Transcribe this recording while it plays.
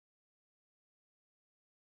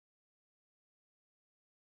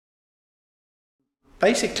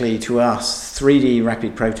Basically, to us, 3D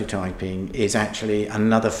rapid prototyping is actually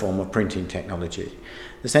another form of printing technology.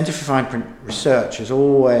 The Centre for Fine Print Research has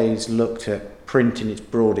always looked at print in its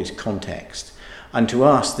broadest context. And to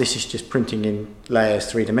us, this is just printing in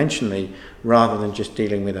layers three-dimensionally rather than just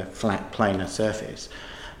dealing with a flat planar surface.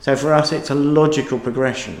 So for us, it's a logical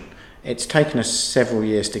progression. It's taken us several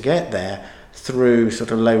years to get there through sort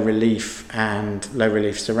of low relief and low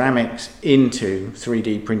relief ceramics into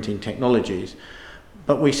 3D printing technologies.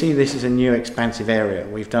 But we see this as a new expansive area.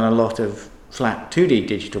 We've done a lot of flat 2D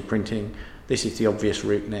digital printing. This is the obvious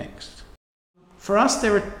route next. For us,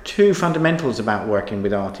 there are two fundamentals about working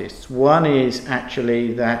with artists. One is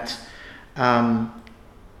actually that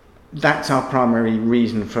that's our primary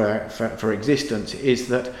reason for existence, is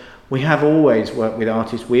that we have always worked with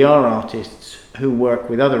artists. We are artists who work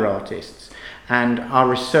with other artists, and our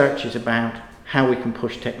research is about how we can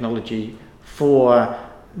push technology for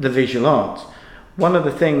the visual arts. One of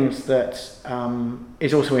the things that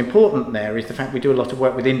is also important there is the fact we do a lot of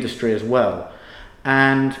work with industry as well.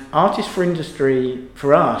 And artists for industry,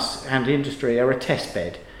 for us and industry, are a test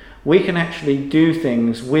bed. We can actually do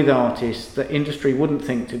things with artists that industry wouldn't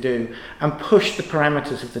think to do and push the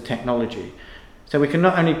parameters of the technology. So we can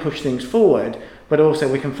not only push things forward, but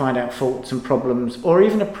also we can find out faults and problems or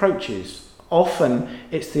even approaches. Often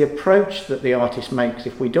it's the approach that the artist makes,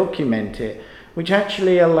 if we document it, which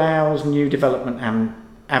actually allows new development and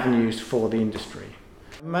avenues for the industry.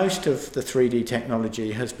 Most of the 3D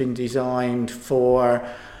technology has been designed for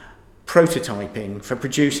prototyping, for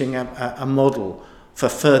producing a model for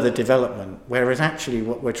further development, whereas actually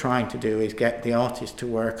what we're trying to do is get the artist to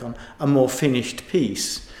work on a more finished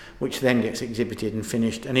piece, which then gets exhibited and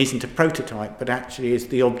finished and isn't a prototype, but actually is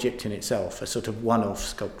the object in itself, a sort of one-off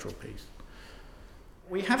sculptural piece.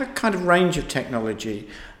 We have a kind of range of technology.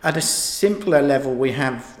 At a simpler level we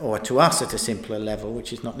have, or to us at a simpler level,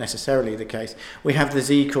 which is not necessarily the case, we have the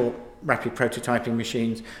Z-Corp rapid prototyping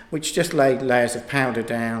machines, which just lay layers of powder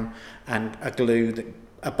down and a glue,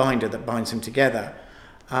 a binder that binds them together.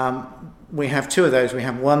 We have two of those. We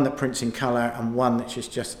have one that prints in colour and one which is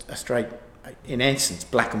just a straight, in essence,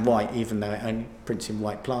 black and white, even though it only prints in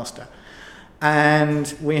white plaster.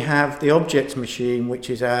 And we have the objects machine,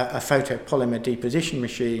 which is a photopolymer deposition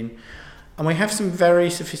machine. And we have some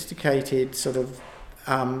very sophisticated sort of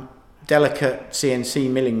delicate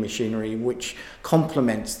CNC milling machinery, which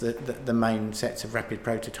complements the main sets of rapid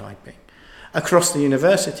prototyping. Across the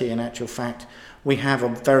university, in actual fact, we have a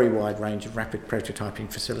very wide range of rapid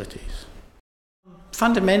prototyping facilities.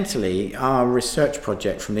 Fundamentally, our research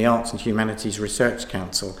project from the Arts and Humanities Research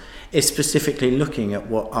Council is specifically looking at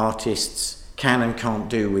what artists can and can't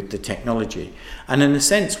do with the technology. And in a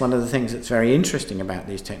sense, one of the things that's very interesting about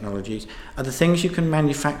these technologies are the things you can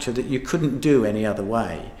manufacture that you couldn't do any other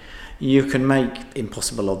way. You can make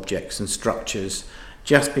impossible objects and structures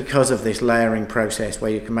just because of this layering process,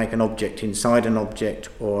 where you can make an object inside an object,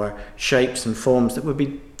 or shapes and forms that would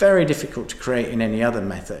be very difficult to create in any other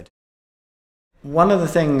method. One of the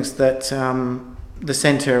things that the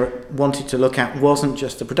centre wanted to look at wasn't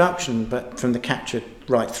just the production, but from the capture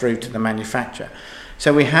right through to the manufacture.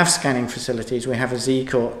 So we have scanning facilities. We have a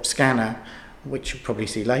Z-Corp scanner, which you'll probably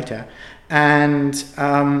see later, and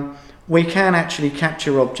we can actually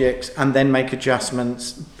capture objects and then make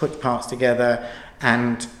adjustments, put parts together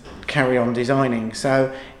and carry on designing.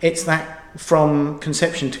 So it's that from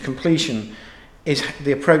conception to completion is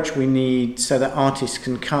the approach we need, so that artists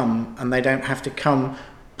can come and they don't have to come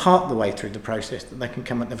part the way through the process, that they can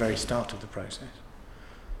come at the very start of the process.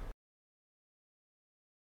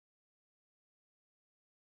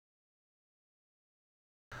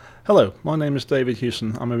 Hello, my name is David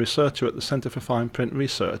Huson. I'm a researcher at the Centre for Fine Print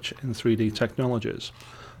Research in 3D Technologies.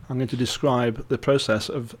 I'm going to describe the process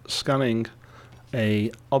of scanning an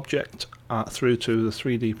object through to the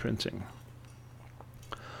 3D printing.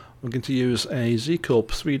 We're going to use a Z-Corp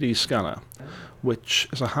 3D scanner, which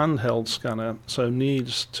is a handheld scanner, so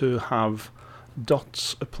needs to have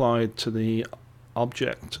dots applied to the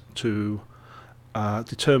object to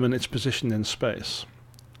determine its position in space.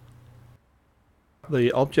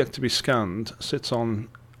 The object to be scanned sits on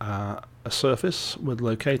a surface with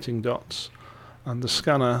locating dots, and the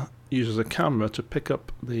scanner uses a camera to pick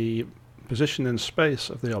up the position in space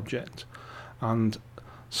of the object and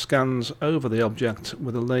scans over the object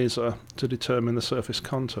with a laser to determine the surface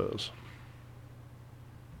contours.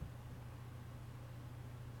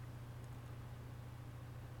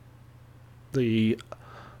 The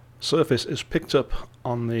surface is picked up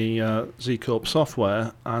on the Z-Corp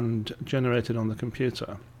software and generated on the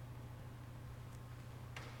computer.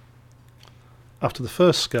 After the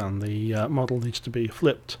first scan, the model needs to be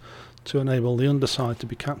flipped to enable the underside to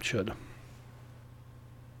be captured.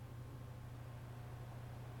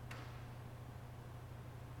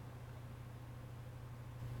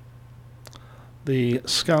 The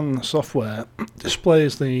scan software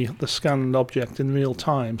displays the scanned object in real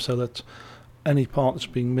time so that any part that's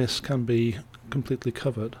being missed can be completely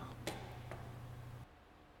covered.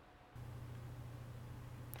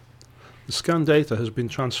 The scan data has been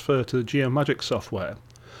transferred to the Geomagic software,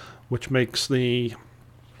 which makes the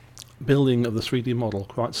building of the 3D model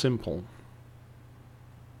quite simple.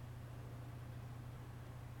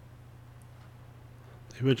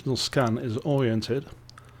 The original scan is oriented,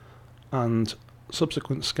 and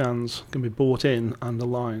subsequent scans can be brought in and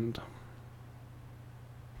aligned.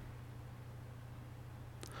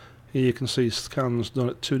 Here you can see scans done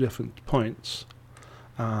at 2 different points,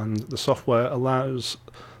 and the software allows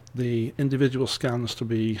the individual scans to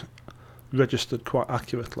be registered quite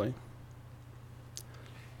accurately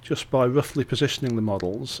just by roughly positioning the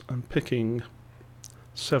models and picking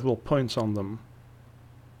several points on them.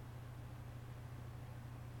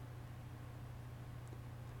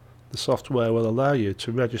 The software will allow you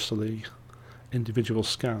to register the individual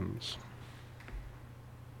scans.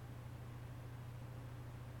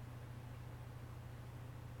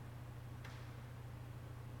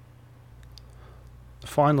 The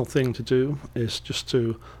final thing to do is just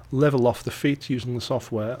to level off the feet using the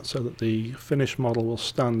software so that the finished model will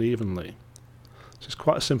stand evenly. So it's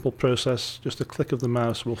quite a simple process, just a click of the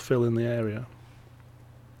mouse will fill in the area.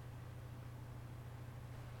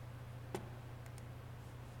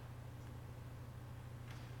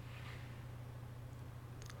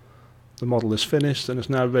 The model is finished and is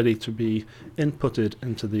now ready to be inputted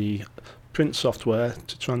into the print software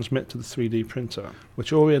to transmit to the 3D printer,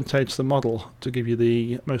 which orientates the model to give you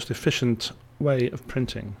the most efficient way of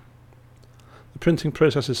printing. The printing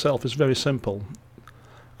process itself is very simple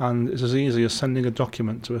and is as easy as sending a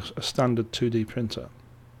document to a standard 2D printer.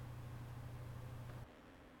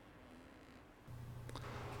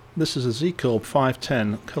 This is a Z-Corp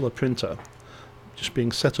 510 colour printer, just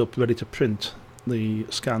being set up ready to print the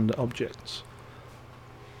scanned objects.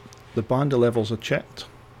 The binder levels are checked,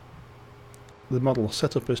 the model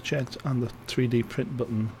setup is checked, and the 3D print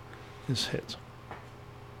button is hit.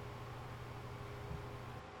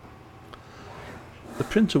 The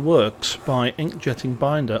printer works by inkjetting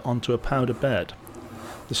binder onto a powder bed.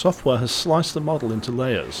 The software has sliced the model into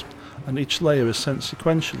layers, and each layer is sent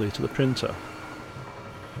sequentially to the printer.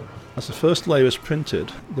 As the first layer is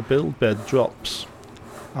printed, the build bed drops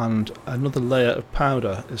and another layer of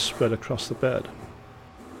powder is spread across the bed.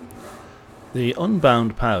 The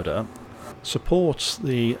unbound powder supports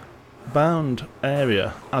the bound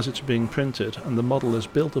area as it's being printed, and the model is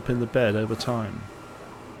built up in the bed over time.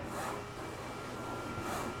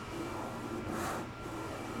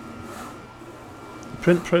 The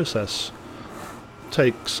print process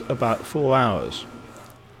takes about 4 hours.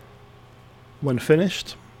 When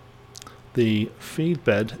finished, the feed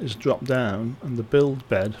bed is dropped down and the build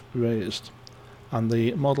bed raised, and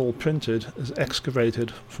the model printed is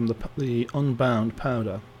excavated from the unbound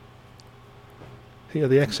powder. Here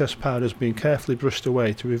the excess powder is being carefully brushed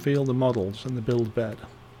away to reveal the models in the build bed.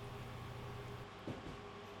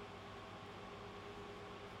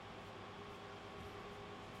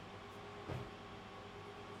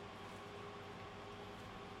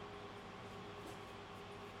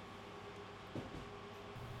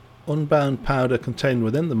 Unbound powder contained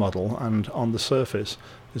within the model and on the surface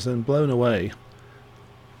is then blown away.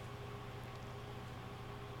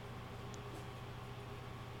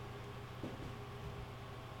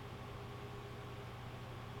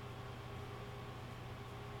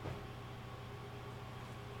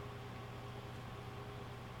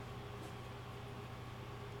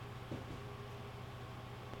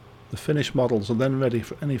 The finished models are then ready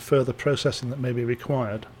for any further processing that may be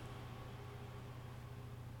required.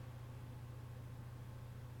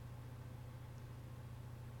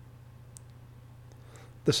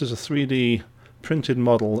 This is a 3D printed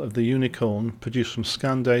model of the unicorn produced from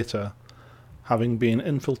scan data, having been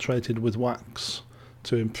infiltrated with wax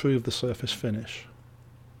to improve the surface finish.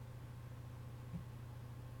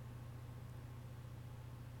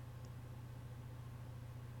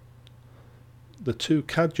 The 2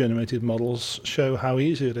 CAD generated models show how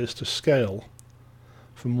easy it is to scale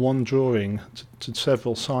from one drawing to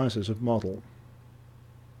several sizes of model.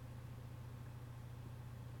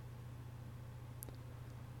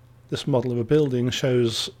 This model of a building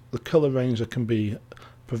shows the colour range that can be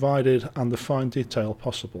provided and the fine detail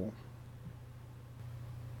possible.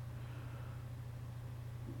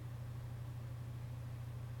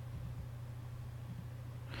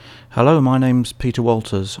 Hello, my name's Peter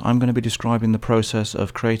Walters. I'm going to be describing the process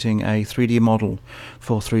of creating a 3D model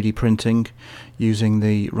for 3D printing using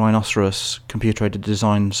the Rhinoceros computer-aided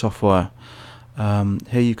design software.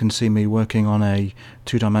 Here you can see me working on a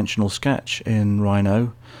two-dimensional sketch in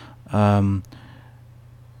Rhino.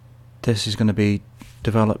 This is going to be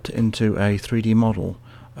developed into a 3D model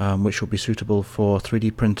which will be suitable for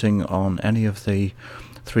 3D printing on any of the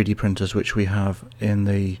 3D printers which we have in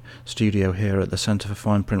the studio here at the Centre for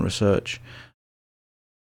Fine Print Research.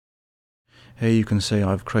 Here you can see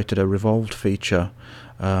I've created a revolved feature,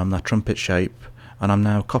 that trumpet shape, and I'm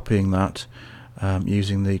now copying that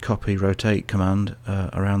using the copy rotate command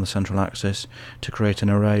around the central axis to create an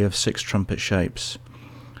array of 6 trumpet shapes.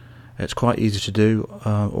 It's quite easy to do.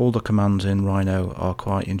 All the commands in Rhino are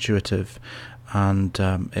quite intuitive, and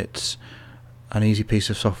it's an easy piece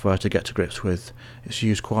of software to get to grips with. It's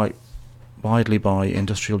used quite widely by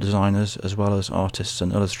industrial designers as well as artists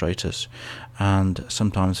and illustrators, and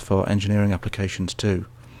sometimes for engineering applications too.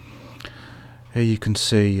 Here you can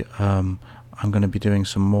see I'm going to be doing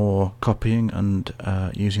some more copying and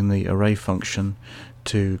using the array function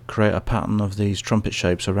to create a pattern of these trumpet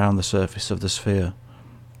shapes around the surface of the sphere.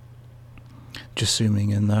 Just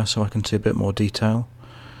zooming in there so I can see a bit more detail.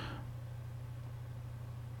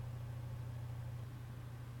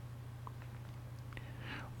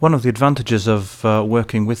 One of the advantages of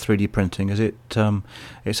working with 3D printing is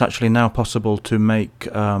it's actually now possible to make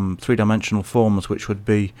three-dimensional forms which would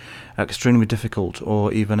be extremely difficult,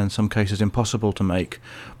 or even in some cases impossible to make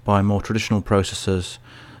by more traditional processes.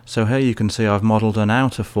 So here you can see I've modelled an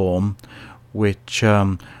outer form which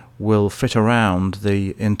will fit around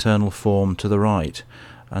the internal form to the right,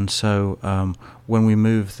 and so when we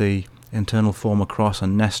move the internal form across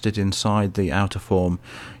and nest it inside the outer form,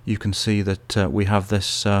 you can see that we have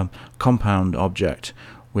this compound object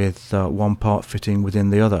with one part fitting within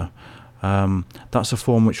the other. That's a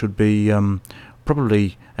form which would be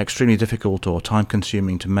probably extremely difficult or time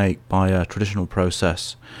consuming to make by a traditional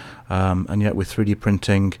process, and yet with 3D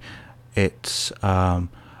printing it's more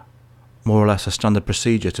or less a standard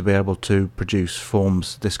procedure to be able to produce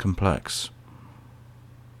forms this complex.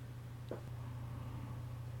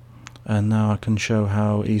 And now I can show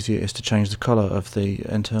how easy it is to change the colour of the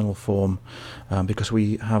internal form. Because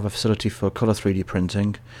we have a facility for colour 3D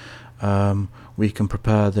printing, we can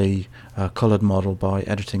prepare the coloured model by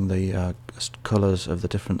editing the colours of the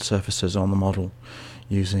different surfaces on the model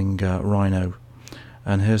using Rhino.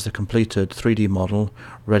 And here's the completed 3D model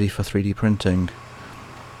ready for 3D printing.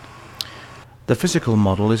 The physical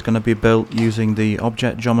model is going to be built using the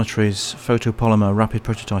Object Geometry's photopolymer rapid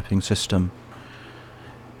prototyping system.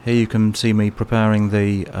 Here you can see me preparing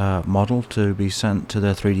the model to be sent to the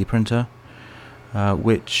 3D printer,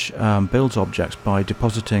 which builds objects by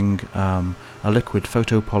depositing a liquid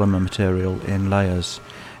photopolymer material in layers.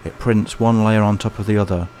 It prints one layer on top of the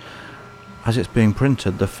other. As it's being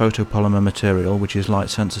printed, the photopolymer material, which is light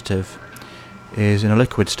sensitive, is in a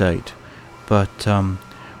liquid state, but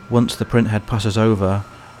once the printhead passes over,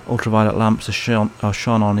 ultraviolet lamps are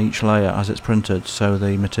shone on each layer as it's printed, so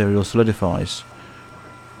the material solidifies.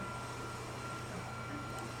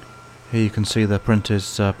 Here you can see the print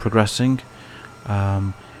is progressing.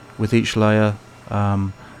 With each layer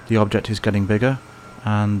the object is getting bigger,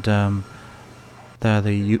 and there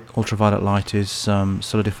the ultraviolet light is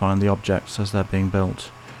solidifying the objects as they're being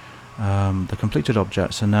built. The completed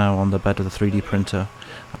objects are now on the bed of the 3D printer.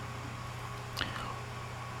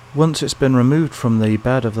 Once it's been removed from the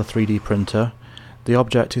bed of the 3D printer, the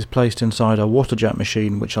object is placed inside a water jet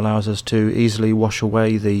machine, which allows us to easily wash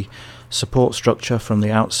away the support structure from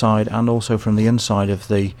the outside and also from the inside of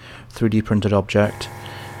the 3D printed object,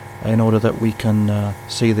 in order that we can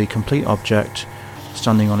see the complete object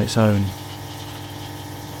standing on its own.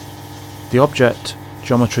 The Object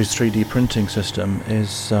Geometry's 3D printing system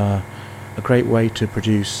is a great way to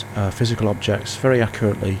produce physical objects very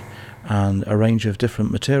accurately, and a range of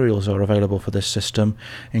different materials are available for this system,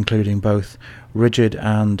 including both rigid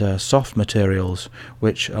and soft materials,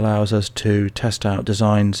 which allows us to test out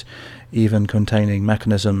designs even containing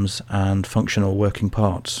mechanisms and functional working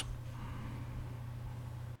parts.